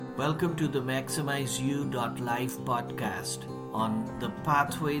Welcome to the MaximizeU.life podcast on the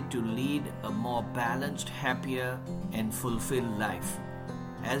pathway to lead a more balanced, happier, and fulfilled life.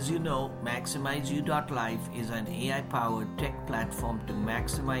 As you know, MaximizeU.life is an AI-powered tech platform to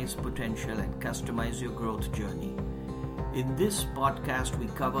maximize potential and customize your growth journey. In this podcast, we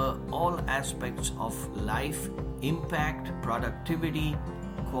cover all aspects of life, impact, productivity,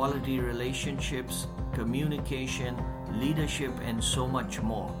 quality relationships, communication, leadership, and so much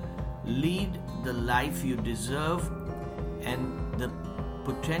more. Lead the life you deserve and the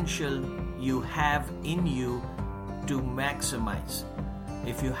potential you have in you to maximize.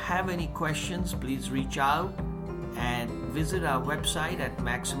 If you have any questions, please reach out and visit our website at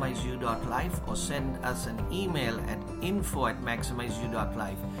maximizeu.life or send us an email at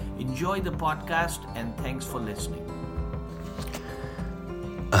info@maximizeu.life. Enjoy the podcast and thanks for listening.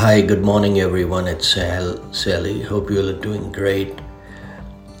 Hi, good morning everyone. It's Sally. Hope you are doing great.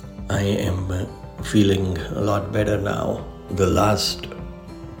 I am feeling a lot better now. The last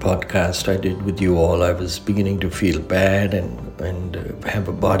podcast I did with you all, I was beginning to feel bad and have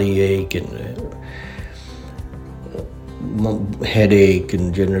a body ache and headache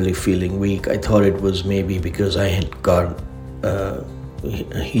and generally feeling weak. I thought it was maybe because I had got a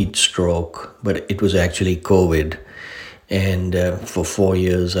heat stroke, but it was actually COVID. And for 4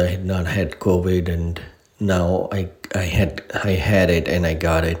 years I had not had COVID, and now I had it and I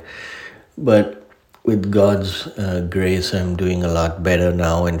got it. But with God's grace, I'm doing a lot better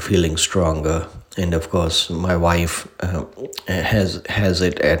now and feeling stronger. And of course, my wife has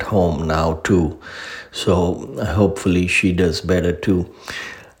it at home now too. So hopefully she does better too.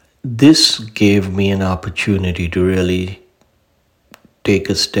 This gave me an opportunity to really take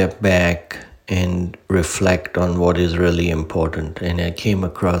a step back and reflect on what is really important. And I came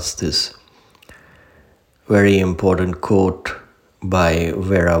across this very important quote by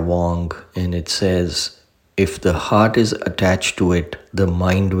Vera Wong, and it says, "If the heart is attached to it, the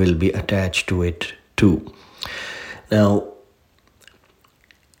mind will be attached to it too." Now,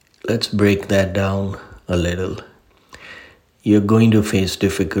 let's break that down a little. You're going to face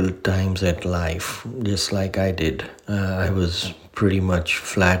difficult times at life, just like I did. I was pretty much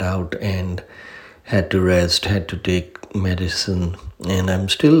flat out and had to rest, had to take medicine, and I'm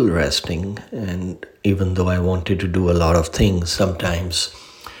still resting. And even though I wanted to do a lot of things, sometimes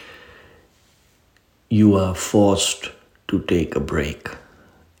you are forced to take a break.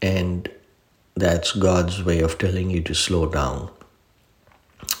 And that's God's way of telling you to slow down.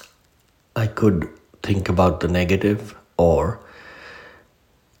 I could think about the negative, or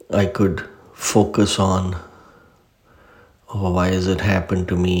I could focus on, oh, why has it happened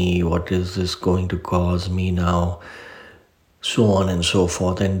to me? What is this going to cause me now? So on and so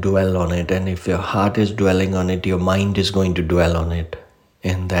forth, and dwell on it. And if your heart is dwelling on it, your mind is going to dwell on it.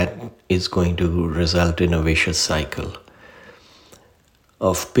 And that is going to result in a vicious cycle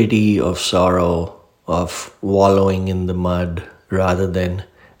of pity, of sorrow, of wallowing in the mud, rather than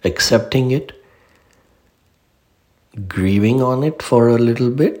accepting it, grieving on it for a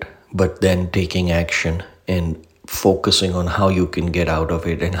little bit, but then taking action and focusing on how you can get out of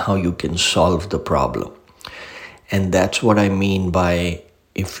it and how you can solve the problem. And that's what I mean by,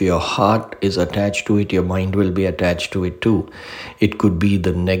 if your heart is attached to it, your mind will be attached to it too. It could be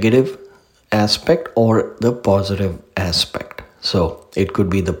the negative aspect or the positive aspect. So it could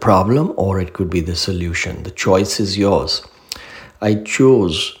be the problem or it could be the solution. The choice is yours. I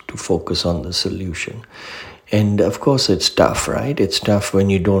chose to focus on the solution. And of course it's tough, right? It's tough when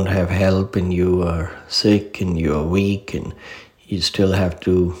you don't have help and you are sick and you're weak and you still have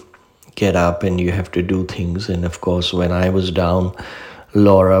to get up and you have to do things. And of course, when I was down,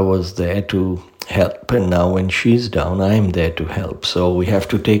 Laura was there to help. And now when she's down, I'm there to help. So we have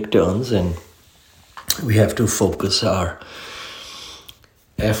to take turns and we have to focus our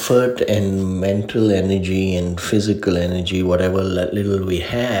effort and mental energy and physical energy, whatever little we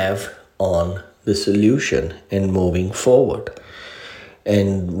have, on the solution and moving forward.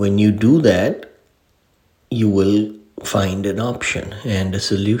 And when you do that, you will find an option and a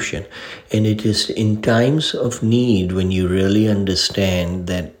solution. And it is in times of need when you really understand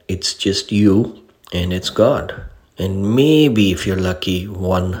that it's just you and it's God. And maybe, if you're lucky,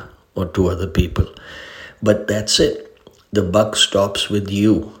 one or two other people. But that's it. The buck stops with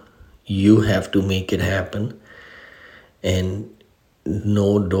you. You have to make it happen. And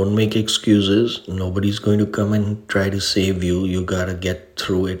no, don't make excuses. Nobody's going to come and try to save you. You got to get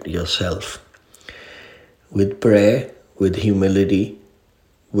through it yourself. With prayer, with humility,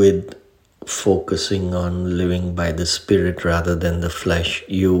 with focusing on living by the Spirit rather than the flesh,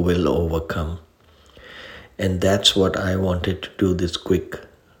 you will overcome. And that's what I wanted to do this quick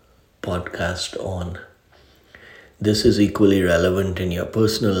podcast on. This is equally relevant in your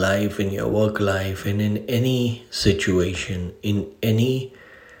personal life, in your work life, and in any situation, in any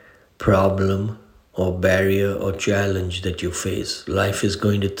problem or barrier or challenge that you face. Life is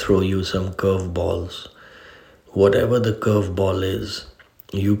going to throw you some curveballs. Whatever the curveball is,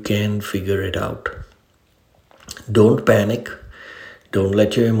 you can figure it out. Don't panic. Don't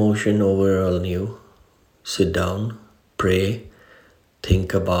let your emotion overwhelm you. Sit down, pray,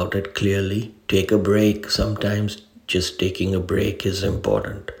 think about it clearly. Take a break. Sometimes just taking a break is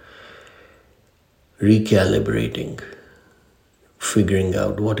important. Recalibrating, figuring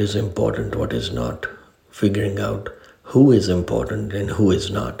out what is important, what is not, figuring out who is important and who is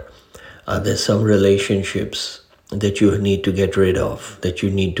not. Are there some relationships that you need to get rid of, that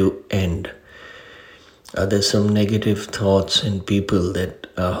you need to end? Are there some negative thoughts and people that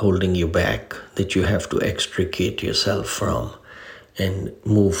are holding you back that you have to extricate yourself from and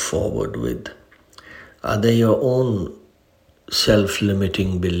move forward with? Are there your own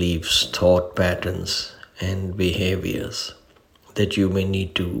self-limiting beliefs, thought patterns, and behaviors that you may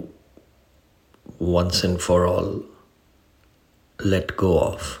need to once and for all let go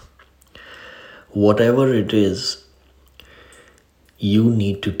of? Whatever it is, you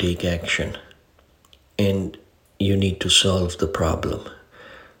need to take action and you need to solve the problem.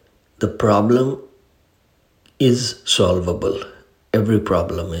 The problem is solvable. Every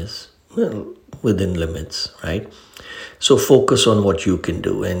problem is, within limits, right? So focus on what you can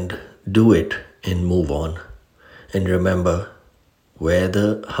do and do it and move on. And remember, where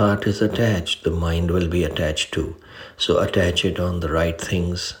the heart is attached, the mind will be attached too. So attach it on the right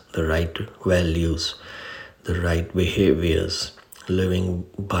things, the right values, the right behaviors, living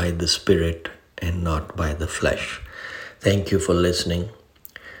by the spirit and not by the flesh. Thank you for listening.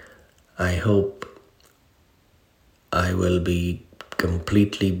 I hope I will be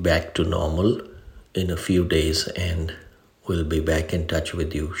completely back to normal in a few days and will be back in touch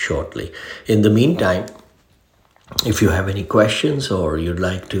with you shortly. In the meantime, if you have any questions or you'd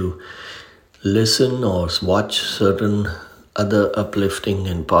like to listen or watch certain other uplifting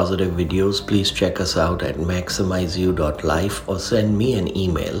and positive videos, please check us out at maximizeyou.life or send me an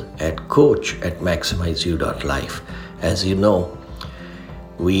email at coach@maximizeyou.life. As you know,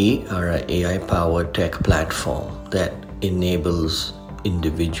 we are an AI-powered tech platform that enables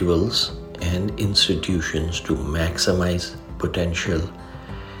individuals and institutions to maximize potential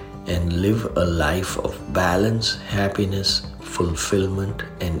and live a life of balance, happiness, fulfillment,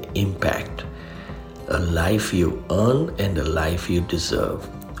 and impact. A life you earn and a life you deserve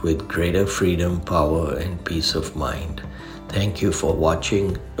with greater freedom, power, and peace of mind. Thank you for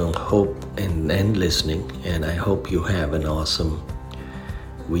watching, hope and listening, and I hope you have an awesome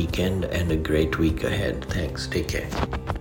weekend and a great week ahead. Thanks. Take care.